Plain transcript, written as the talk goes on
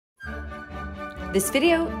This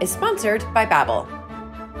video is sponsored by Babbel.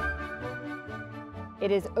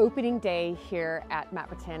 It is opening day here at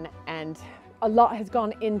Mapperton, and a lot has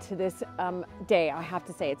gone into this day, I have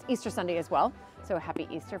to say. It's Easter Sunday as well, so happy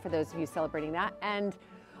Easter for those of you celebrating that. And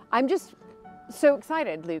I'm just so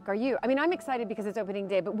excited, Luke. Are you? I mean, I'm excited because it's opening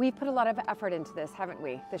day, but we've put a lot of effort into this, haven't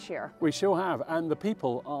we, this year? We sure have, and the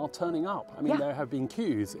people are turning up. I mean, there have been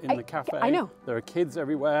queues in the cafe. I know. There are kids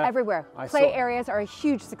everywhere. Everywhere. Play areas are a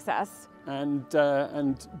huge success. And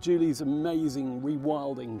Julie's amazing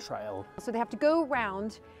rewilding trail. So they have to go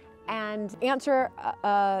around and answer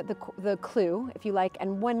the clue, if you like,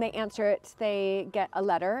 and when they answer it, they get a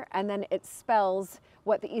letter, and then it spells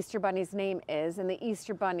what the Easter Bunny's name is, and the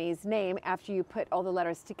Easter Bunny's name, after you put all the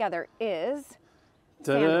letters together, is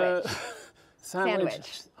sandwich.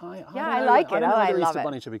 Sandwich. I like it. I love it. Easter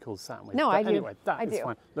Bunny should be called sandwich. No, but I do. Anyway, that is do.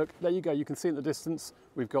 fine. Look, there you go. You can see in the distance,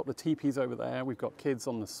 we've got the teepees over there. We've got kids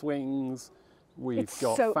on the swings. We've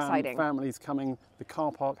got so exciting. Families coming. The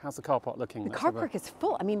car park. How's the car park looking? The car park is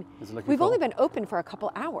full. I mean, we've full? only been open for a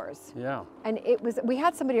couple hours. Yeah. And we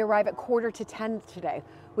had somebody arrive at 9:45 today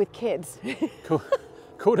with kids.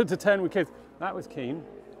 9:45 with kids. That was keen.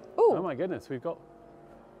 Ooh. Oh my goodness, we've got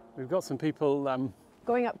some people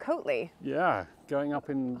going up Coatley. Yeah, going up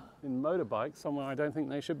in motorbikes somewhere I don't think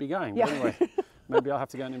they should be going. Yeah. But anyway, maybe I'll have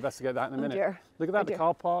to go and investigate that in a minute. Dear. Look at that, the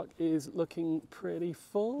car park is looking pretty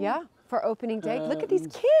full. Yeah, for opening day. Look at these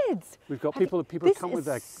kids. We've got people who come with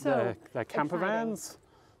their camper vans,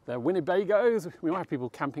 their Winnebagos. We might have people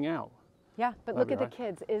camping out. Yeah, but look at the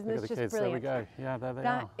kids. Isn't this just brilliant? There we go. Yeah, there they are.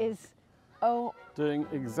 That is, doing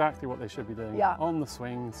exactly what they should be doing. Yeah. On the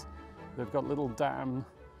swings. They've got little dam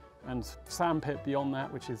and sandpit beyond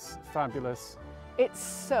that, which is fabulous. I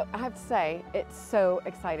have to say, it's so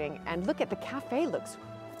exciting. And look at the cafe looks.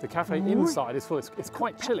 The cafe inside is full. It's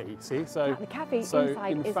quite chilly, see? So yeah, the cafe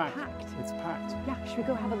inside is packed. It's packed. Yeah, should we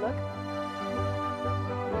go have a look?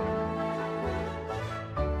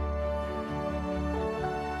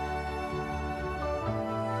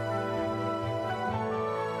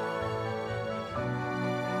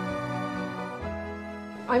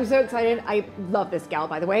 I'm so excited. I love this gal,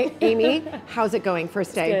 by the way. Amy, how's it going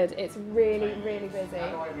first day? It's good. It's really, really busy.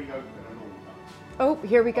 Oh,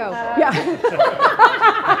 here we go. Yeah.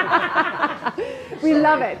 We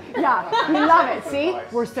love it. Yeah, we love it. See,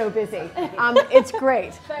 we're so busy. It's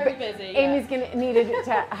great. Very busy. Amy's gonna needed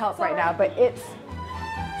to help right now, but it's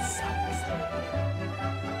so exciting.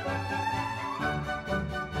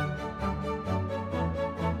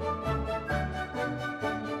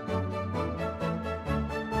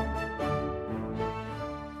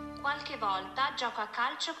 Qualche volta gioco a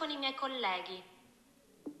calcio con I miei colleghi.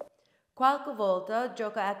 Qualche volta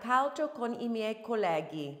gioco a calcio con I miei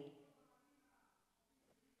colleghi.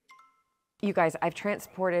 You guys, I've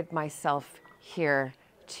transported myself here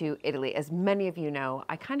to Italy. As many of you know,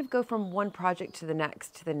 I kind of go from one project to the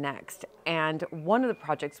next, and one of the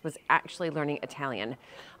projects was actually learning Italian.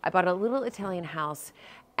 I bought a little Italian house,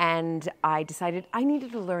 and I decided I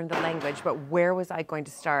needed to learn the language, but where was I going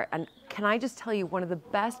to start? And can I just tell you, one of the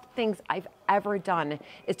best things I've ever done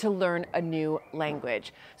is to learn a new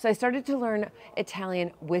language. So I started to learn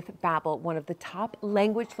Italian with Babbel, one of the top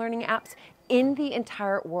language learning apps in the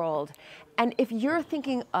entire world. And if you're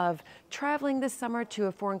thinking of traveling this summer to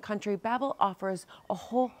a foreign country, Babbel offers a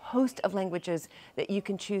whole host of languages that you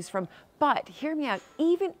can choose from. But hear me out,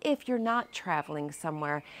 even if you're not traveling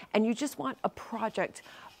somewhere and you just want a project,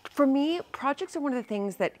 for me, projects are one of the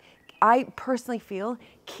things that I personally feel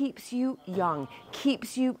keeps you young,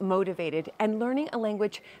 keeps you motivated, and learning a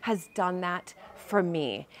language has done that for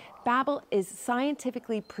me. Babbel is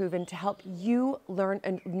scientifically proven to help you learn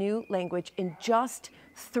a new language in just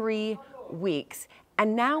 3 weeks.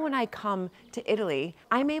 And now when I come to Italy,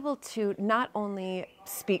 I'm able to not only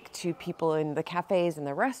speak to people in the cafes and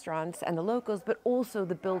the restaurants and the locals, but also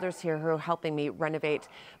the builders here who are helping me renovate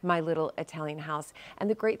my little Italian house. And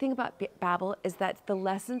the great thing about Babbel is that the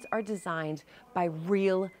lessons are designed by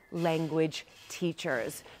real language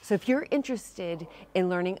teachers. So if you're interested in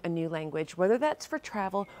learning a new language, whether that's for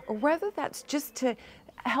travel or whether that's just to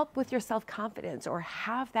help with your self-confidence or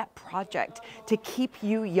have that project to keep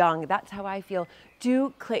you young, that's how I feel,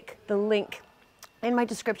 do click the link in my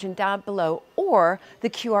description down below or the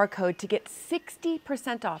QR code to get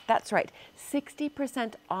 60% off. That's right,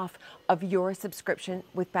 60% off of your subscription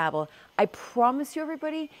with Babbel. I promise you,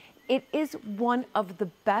 everybody, it is one of the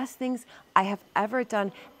best things I have ever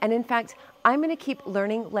done. And in fact, I'm gonna keep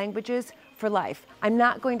learning languages for life. I'm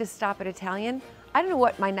not going to stop at Italian. I don't know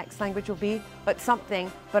what my next language will be, but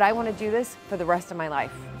something, but I want to do this for the rest of my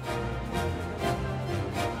life.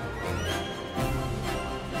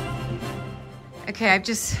 Okay, I've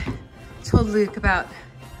just told Luke about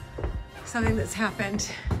something that's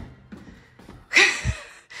happened.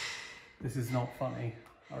 This is not funny.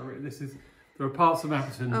 There are parts of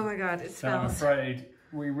Mapperton. Oh my God, it smells. I'm afraid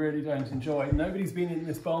we really don't enjoy. Nobody's been in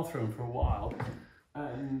this bathroom for a while,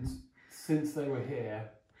 and since they were here,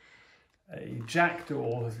 a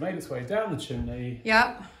jackdaw has made its way down the chimney.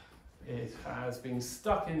 Yep. It has been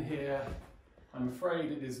stuck in here. I'm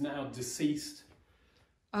afraid it is now deceased.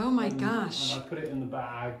 Oh my gosh. And I put it in the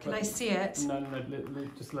bag. Can I see it? No,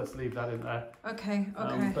 just let's leave that in there. Okay,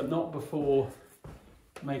 okay. But not before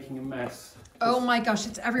making a mess. Oh my gosh,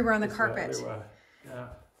 it's everywhere on the carpet. Everywhere. Yeah.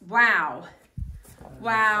 Wow.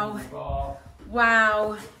 Wow.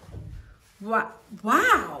 Wow.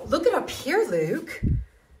 Wow. Look it up here, Luke.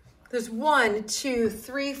 There's 1, 2,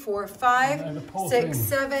 3, 4, 5, 6,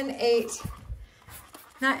 7, 8,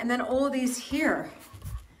 9, and then all of these here.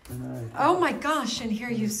 Oh my gosh, and here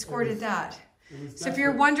you've squirted that. So if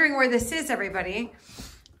you're wondering where this is, everybody,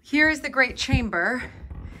 here is the great chamber.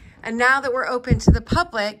 And now that we're open to the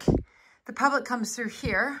public comes through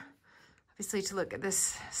here, obviously to look at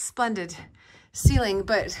this splendid ceiling,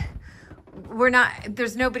 but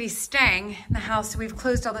there's nobody staying in the house, so we've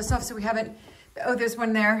closed all this off, so we haven't, oh, there's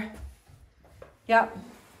one there. Yep.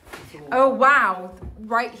 Oh, wow.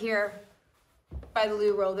 Right here by the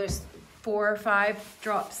loo roll, there's 4 or 5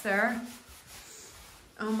 drops there.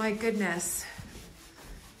 Oh my goodness.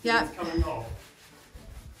 Yep. It's coming off.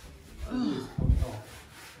 It's coming off.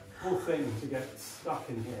 Poor thing to get stuck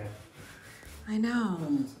in here. I know.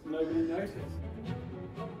 And nobody noticed.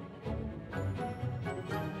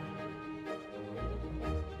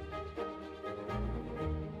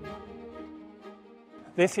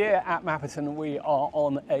 This year at Mapperton we are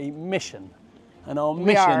on a mission, and our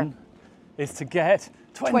mission is to get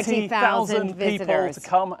 20,000 people visitors to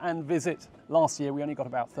come and visit. Last year we only got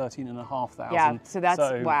about 13,500. Yeah, so that's,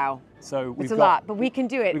 wow. So it's a lot, but we can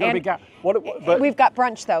do it. We've got a big gap. But we've got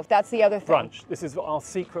brunch though, that's the other thing. Brunch, this is our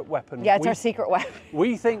secret weapon. Yeah, it's our secret weapon.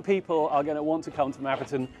 We think people are going to want to come to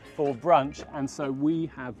Mapperton for brunch, and so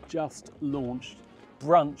we have just launched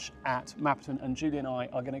brunch at Mapperton, and Julie and I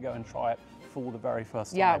are going to go and try it for the very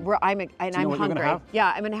first time. Yeah, I'm hungry.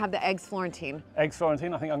 Yeah, I'm going to have the eggs Florentine. Eggs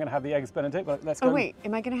Florentine. I think I'm going to have the eggs Benedict, but let's go. Oh wait,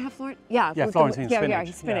 am I going to have Florentine? Yeah, yeah, Florentine spinach.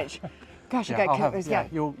 Yeah, spinach. Yeah. Gosh, yeah, you got yeah.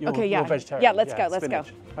 You're okay, yeah. vegetarian. Yeah, let's go. Let's go.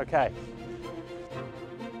 Okay.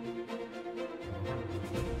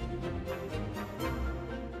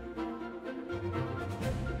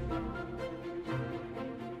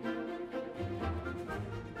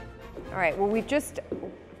 All right. Well, we've just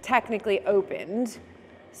technically opened,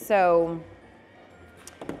 so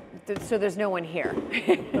there's no one here.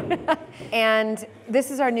 And this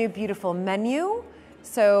is our new beautiful menu.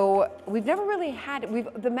 So we've never really had,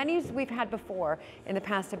 the menus we've had before in the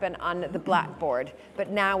past have been on the blackboard, but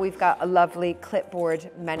now we've got a lovely clipboard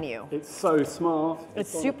menu. It's so smart. It's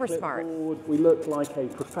super smart. We look like a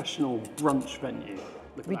professional brunch venue.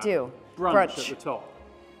 We do. Brunch at the top.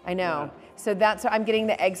 I know. Yeah. So that's, I'm getting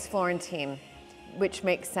the eggs Florentine, which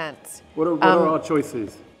makes sense. What are our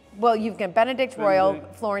choices? Well, you can Benedict Royal,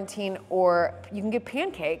 Florentine, or you can get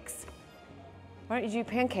pancakes. Why don't you do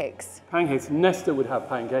pancakes? Pancakes. Nestor would have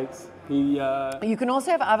pancakes. You can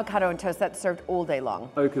also have avocado and toast. That's served all day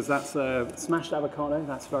long. Oh, because that's smashed avocado.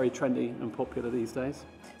 That's very trendy and popular these days.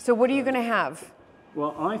 So what are you going to have?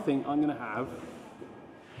 Well, I think I'm going to have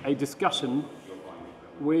a discussion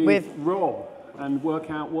with Rob and work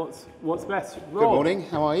out what's best. Rob. Good morning.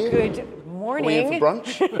 How are you? Good morning. Are we here for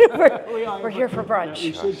brunch? We're here for brunch.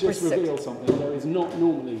 We should just reveal something. There is not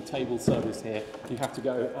normally table service here. You have to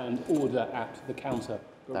go and order at the counter.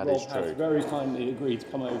 But Rob has very kindly agreed to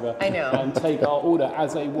come over and take our order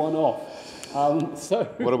as a one-off. So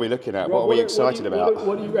what are we looking at? Rob, what are we excited about?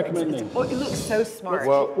 What are you recommending? Oh, it looks so smart.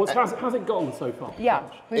 Well, how's it gone so far? Yeah,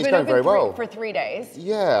 it's going very well for 3 days.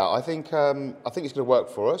 Yeah, I think it's going to work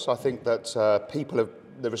for us. I think that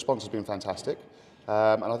the response has been fantastic,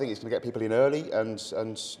 and I think it's going to get people in early and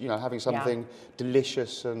having something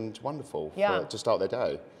delicious and wonderful to start their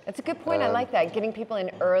day. That's a good point. I like that, getting people in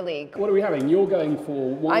early. What are we having? You're going for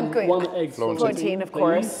one egg Florentine, of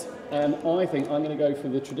course. And I think I'm going to go for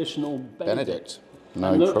the traditional Benedict.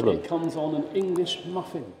 No problem. It comes on an English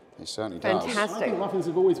muffin. It certainly does. Fantastic. I think muffins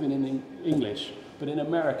have always been in English, but in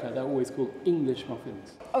America they're always called English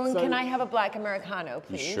muffins. Oh, and can I have a black Americano,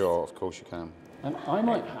 please? Sure, of course you can. And I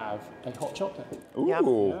might have a hot chocolate. Ooh.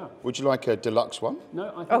 Yeah. Would you like a deluxe one?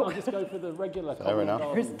 No, I think I'll just go for the regular. Fair enough.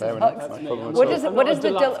 Fair enough. What does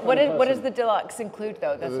the deluxe include,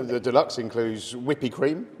 though? The deluxe includes whippy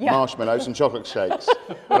cream, marshmallows, and chocolate shakes.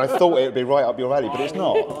 And I thought it would be right up your alley, but it's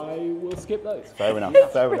not. I will we'll skip those. Fair enough,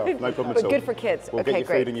 fair enough. No problem at But all. good for kids. We'll Okay, get your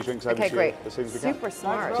great. food and your drinks over Okay, to great. you as soon as we can. Super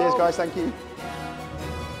smart. Cheers, guys. Thank you.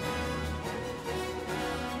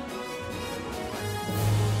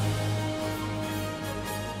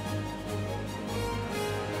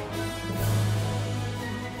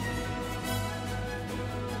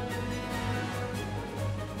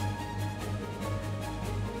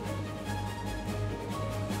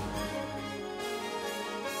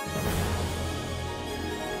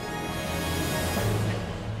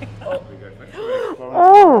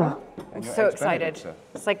 I'm so excited.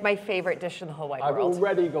 It's like my favorite dish in the whole wide I've world.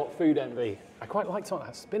 already got food envy. I quite like some of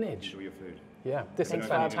that spinach. Enjoy your food. Yeah, this is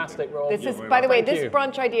fantastic, Rob. This is, by the way, Thank this you.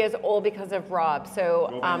 brunch idea is all because of Rob.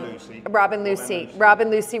 So, Lucy. Rob and Lucy. This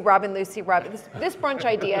brunch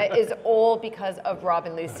idea is all because of Rob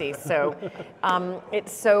and Lucy. So,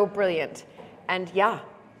 it's so brilliant. And yeah,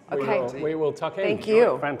 okay. We will tuck in. Thank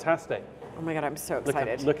you. Fantastic. Oh my God, I'm so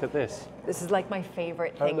excited. Look at this. This is like my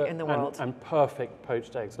favorite thing Look, in the world. And perfect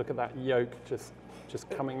poached eggs. Look at that yolk just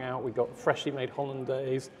coming out. We've got freshly made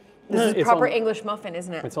hollandaise. This is proper English muffin,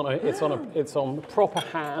 isn't it? It's on proper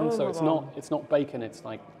ham, so it's not bacon. It's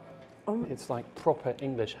like proper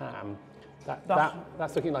English ham.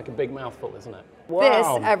 That's looking like a big mouthful, isn't it?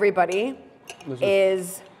 Wow. This, everybody,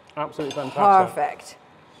 is absolutely fantastic. perfect.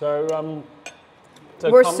 So,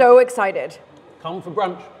 We're so excited. Come for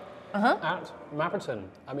brunch at Mapperton.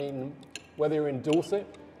 I mean, whether you're in Dorset,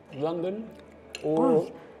 London, or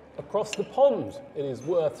across the pond, it is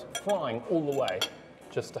worth flying all the way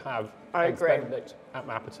just to have Eggs Benedict at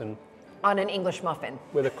Mapperton. On an English muffin.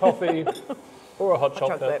 With a coffee or a hot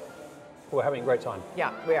chocolate. We're having a great time.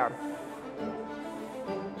 Yeah, we are.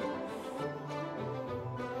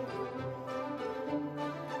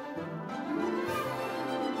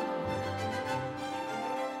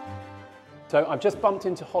 So I've just bumped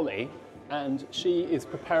into Holly, and she is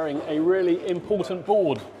preparing a really important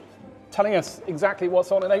board, telling us exactly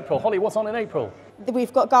what's on in April. Holly, what's on in April?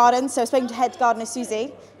 We've got gardens, so I've spoken to head gardener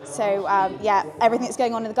Susie. So yeah, everything that's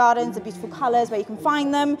going on in the gardens, the beautiful colours, where you can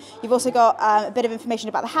find them. You've also got a bit of information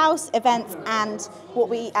about the house, events, and what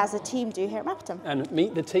we as a team do here at Mapperton. And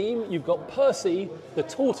meet the team. You've got Percy, the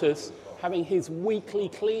tortoise, having his weekly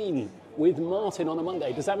clean with Martin on a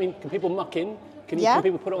Monday. Does that mean, can people muck in? Can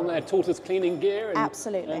people put on their tortoise cleaning gear?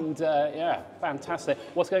 Absolutely. And yeah, fantastic.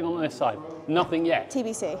 What's going on this side? Nothing yet.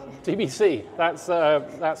 TBC. TBC.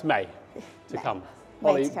 That's May to come.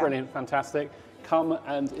 Holly, to come. brilliant, fantastic. Come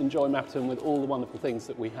and enjoy Mapperton with all the wonderful things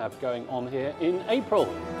that we have going on here in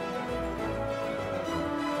April.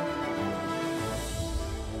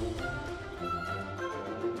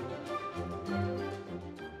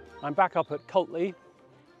 I'm back up at Coltley,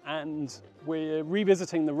 and we're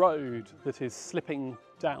revisiting the road that is slipping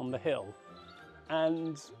down the hill.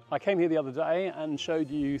 And I came here the other day and showed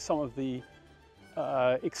you some of the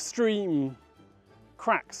extreme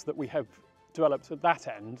cracks that we have developed at that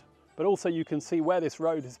end, but also you can see where this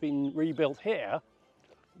road has been rebuilt here.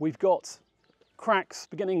 We've got cracks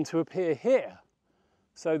beginning to appear here.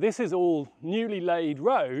 So this is all newly laid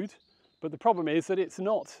road, but the problem is that it's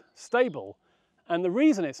not stable. And the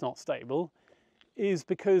reason it's not stable is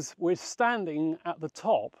because we're standing at the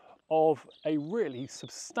top of a really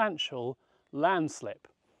substantial landslip.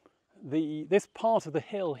 This part of the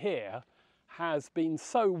hill here has been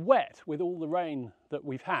so wet with all the rain that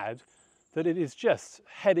we've had that it is just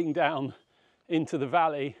heading down into the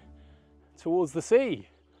valley towards the sea.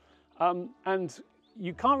 And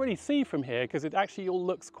you can't really see from here because it actually all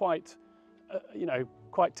looks quite,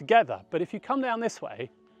 quite together. But if you come down this way,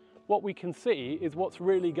 what we can see is what's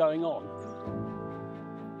really going on.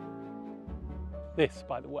 This,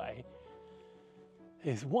 by the way,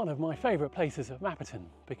 is one of my favourite places of Mapperton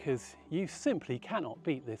because you simply cannot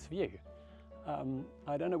beat this view.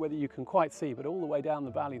 I don't know whether you can quite see, but all the way down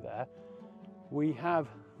the valley there, we have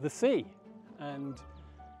the sea, and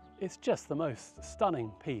it's just the most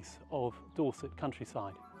stunning piece of Dorset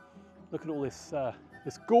countryside. Look at all this,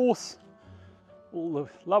 this gorse, all the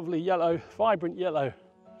lovely yellow, vibrant yellow,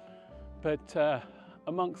 but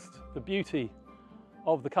amongst the beauty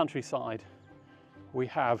of the countryside, we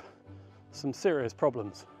have some serious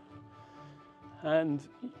problems. And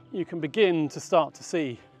you can begin to start to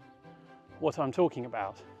see what I'm talking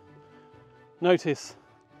about. Notice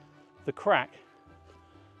the crack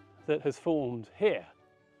that has formed here.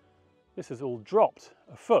 This has all dropped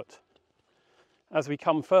a foot. As we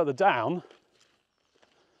come further down,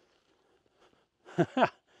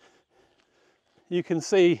 you can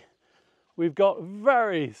see we've got a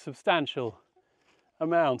very substantial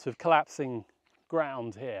amount of collapsing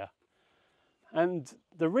ground here. And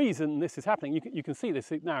the reason this is happening, you can see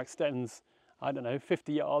this, it now extends I don't know,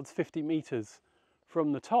 50 yards, 50 meters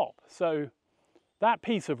from the top. So that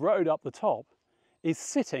piece of road up the top is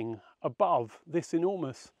sitting above this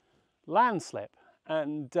enormous landslip,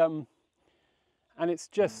 and it's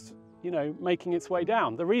just, you know, making its way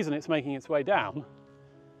down. The reason it's making its way down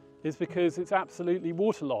is because it's absolutely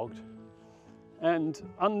waterlogged, and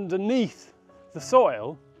underneath the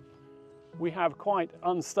soil we have quite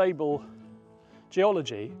unstable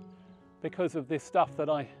geology because of this stuff that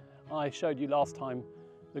I showed you last time,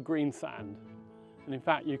 the green sand. And in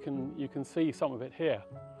fact you can see some of it here.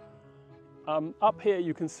 Up here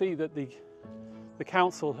you can see that the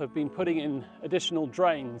council have been putting in additional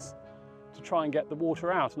drains to try and get the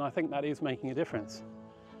water out, and I think that is making a difference.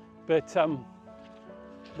 But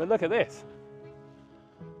look at this.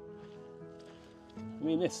 I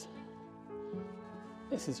mean, this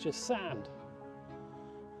is just sand.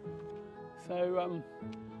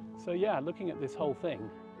 So yeah, looking at this whole thing,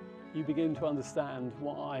 you begin to understand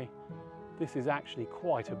why this is actually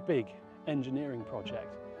quite a big engineering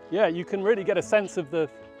project. Yeah, you can really get a sense of the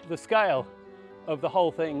scale of the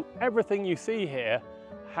whole thing. Everything you see here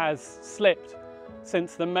has slipped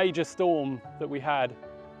since the major storm that we had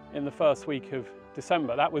in the first week of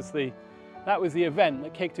December. That was the event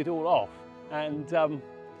that kicked it all off, and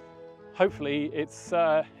hopefully it's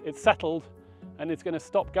settled and it's going to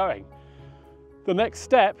stop going. The next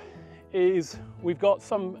step is we've got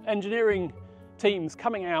some engineering teams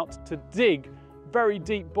coming out to dig very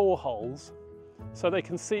deep boreholes so they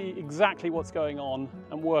can see exactly what's going on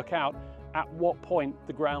and work out at what point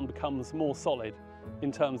the ground becomes more solid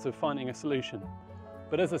in terms of finding a solution.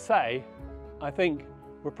 But as I say, I think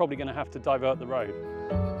we're probably going to have to divert the road.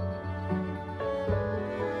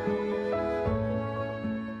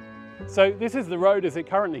 So this is the road as it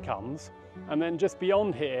currently comes, and then just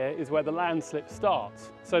beyond here is where the landslip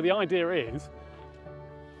starts. So the idea is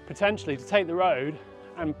potentially to take the road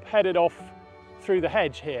and head it off through the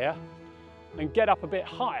hedge here and get up a bit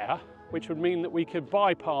higher, which would mean that we could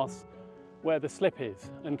bypass where the slip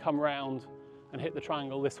is and come round and hit the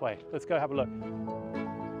triangle this way. Let's go have a look.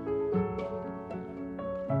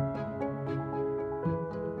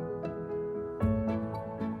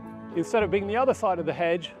 Instead of being the other side of the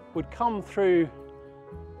hedge, would come through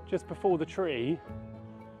just before the tree,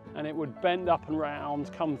 and it would bend up and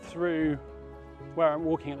round, come through where I'm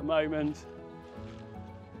walking at the moment,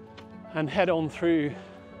 and head on through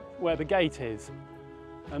where the gate is,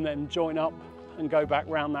 and then join up and go back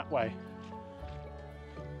round that way.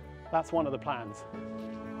 That's one of the plans.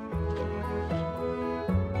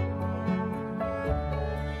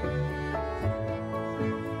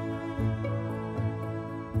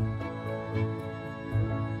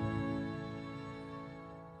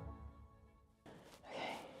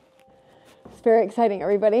 It's very exciting,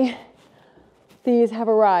 everybody. These have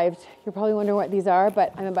arrived. You're probably wondering what these are,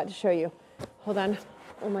 but I'm about to show you. Hold on.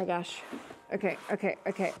 Oh my gosh. Okay.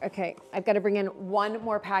 I've got to bring in one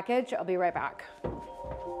more package. I'll be right back.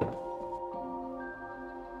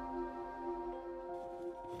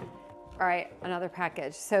 All right, another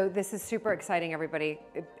package. So this is super exciting, everybody.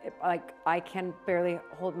 Like, I can barely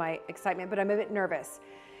hold my excitement, but I'm a bit nervous.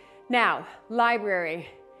 Now, library,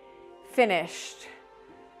 finished.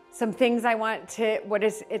 Some things I want to,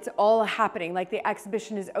 it's all happening. Like, the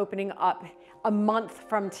exhibition is opening up a month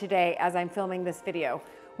from today as I'm filming this video.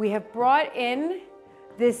 We have brought in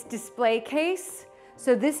this display case.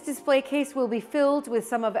 So this display case will be filled with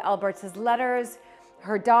some of Alberta's letters,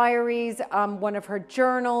 her diaries, one of her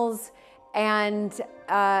journals, and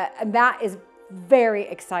that is very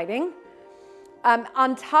exciting.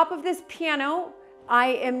 On top of this piano, I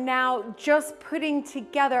am now just putting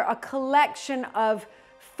together a collection of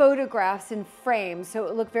photographs in frames, so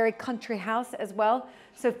it looked very country house as well.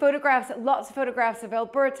 So photographs, lots of photographs of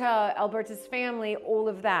Alberta, Alberta's family, all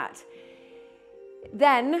of that.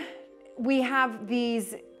 Then we have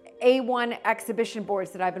these A1 exhibition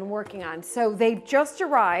boards that I've been working on. So they've just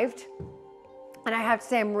arrived, and I have to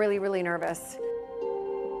say I'm really, really nervous.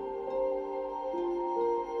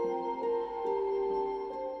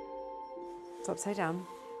 It's upside down.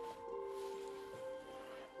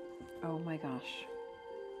 Oh my gosh.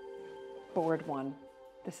 Board 1.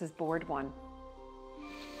 This is board 1.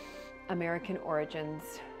 American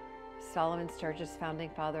origins. Solomon Sturgis, founding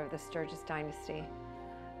father of the Sturgis dynasty.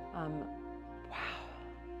 Wow.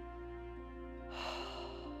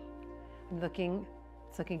 It's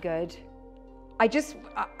looking good. I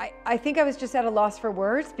think I was just at a loss for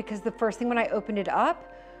words, because the first thing when I opened it up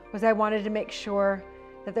was I wanted to make sure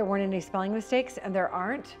that there weren't any spelling mistakes, and there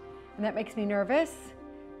aren't, and that makes me nervous.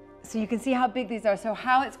 So you can see how big these are. So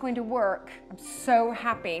how it's going to work, I'm so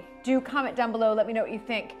happy. Do comment down below, let me know what you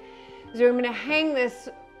think. is I'm gonna hang this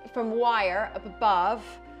from wire up above,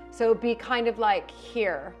 so it'd be kind of like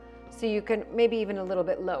here. So you can, maybe even a little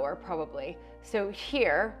bit lower probably. So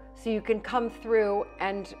here, so you can come through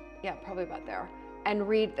and, yeah, probably about there, and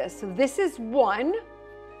read this. So this is one.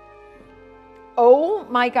 Oh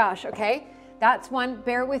my gosh, okay. That's one,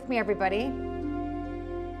 bear with me everybody.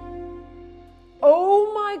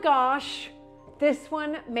 Oh my gosh, this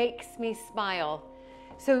one makes me smile.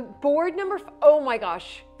 So board number, oh my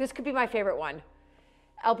gosh, this could be my favorite one.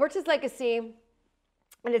 Alberta's Legacy,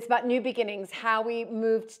 and it's about new beginnings, how we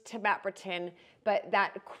moved to Mapperton. But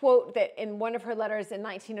that quote that in one of her letters in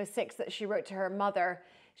 1906 that she wrote to her mother,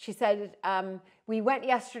 she said, we went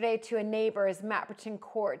yesterday to a neighbor's Mapperton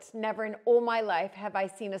court. Never in all my life have I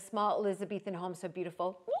seen a small Elizabethan home so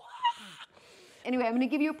beautiful. Anyway, I'm gonna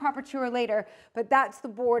give you a proper tour later, but that's the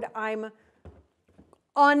board I'm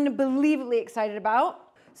unbelievably excited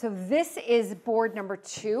about. So this is board number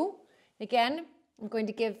 2. Again, I'm going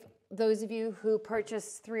to give those of you who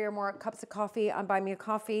purchase 3 or more cups of coffee on Buy Me a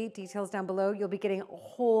Coffee, details down below, you'll be getting a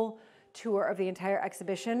whole tour of the entire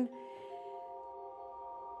exhibition.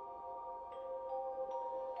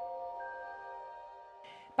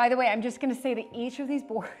 By the way, I'm just gonna say that each of these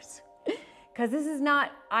boards, because this is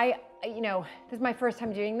not, this is my first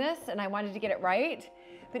time doing this and I wanted to get it right,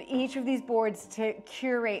 but each of these boards, to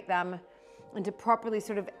curate them and to properly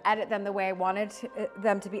sort of edit them the way I wanted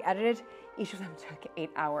them to be edited, each of them took 8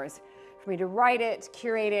 hours for me to write it,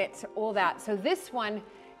 curate it, all that. So this one,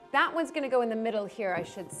 that one's gonna go in the middle here, I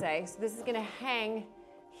should say. So this is gonna hang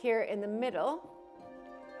here in the middle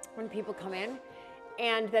when people come in.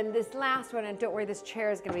 And then this last one, and don't worry, this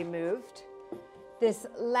chair is gonna be moved. This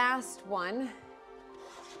last one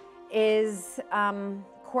is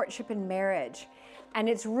courtship and marriage. And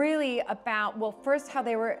it's really about, well, first how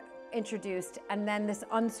they were introduced, and then this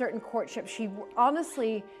uncertain courtship. She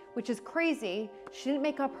honestly, which is crazy, she didn't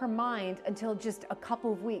make up her mind until just a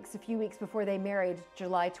few weeks before they married,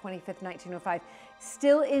 July 25th, 1905.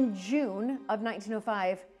 Still in June of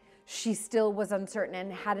 1905, she still was uncertain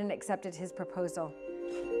and hadn't accepted his proposal.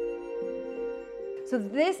 So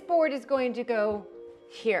this board is going to go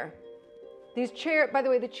here. These chairs, by the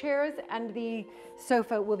way, the chairs and the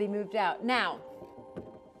sofa will be moved out. Now,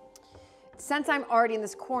 since I'm already in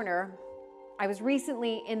this corner, I was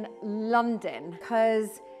recently in London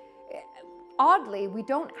because oddly, we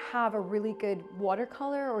don't have a really good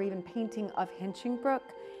watercolor or even painting of Hinchingbrooke.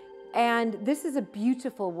 And this is a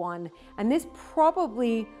beautiful one. And this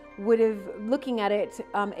probably would have, looking at it,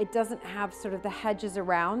 it doesn't have sort of the hedges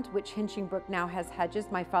around, which Hinchingbrooke now has hedges.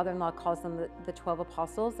 My father-in-law calls them the 12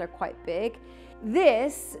 Apostles. They're quite big.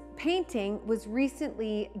 This painting was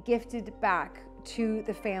recently gifted back to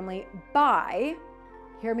the family by,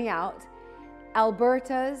 hear me out,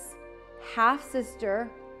 Alberta's half-sister,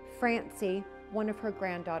 Francie, one of her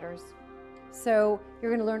granddaughters. So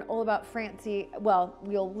you're gonna learn all about Francie. Well,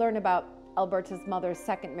 you'll learn about Alberta's mother's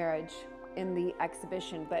second marriage in the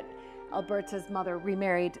exhibition, but Alberta's mother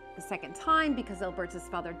remarried the second time because Alberta's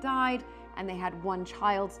father died, and they had one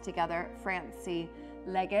child together, Francie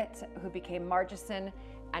Leggett, who became Margeson,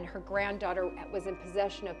 and her granddaughter was in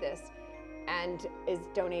possession of this and is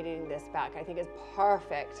donating this back. I think is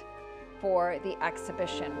perfect for the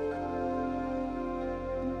exhibition.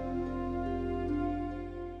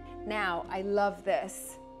 Now, I love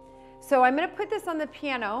this. So I'm gonna put this on the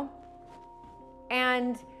piano,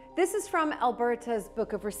 and this is from Alberta's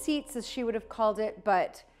book of receipts, as she would have called it,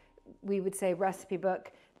 but we would say recipe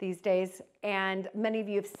book these days. And many of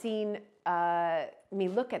you have seen me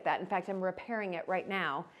look at that. In fact, I'm repairing it right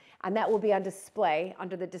now, and that will be on display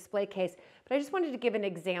under the display case. But I just wanted to give an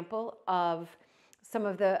example of some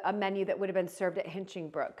of a menu that would have been served at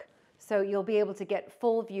Hinchingbrooke. So you'll be able to get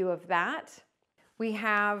full view of that. We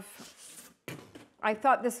have, I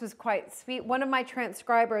thought this was quite sweet. One of my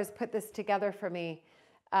transcribers put this together for me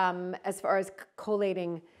as far as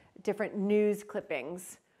collating different news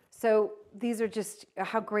clippings. So these are just,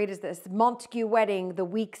 how great is this? Montague wedding, the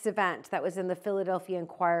week's event, that was in the Philadelphia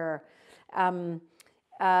Inquirer.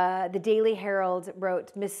 The Daily Herald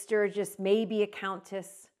wrote, Miss Sturgis may be a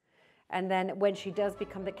countess. And then when she does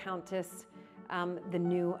become the countess, the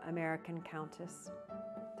new American countess.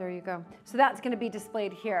 There you go. So that's going to be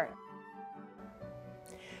displayed here.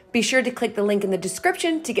 Be sure to click the link in the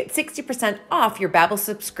description to get 60% off your Babbel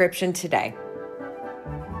subscription today.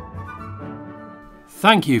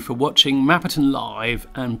 Thank you for watching Mapperton Live,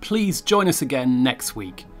 and please join us again next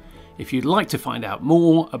week. If you'd like to find out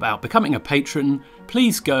more about becoming a patron,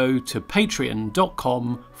 please go to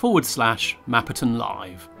patreon.com/Mapperton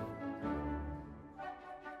Live.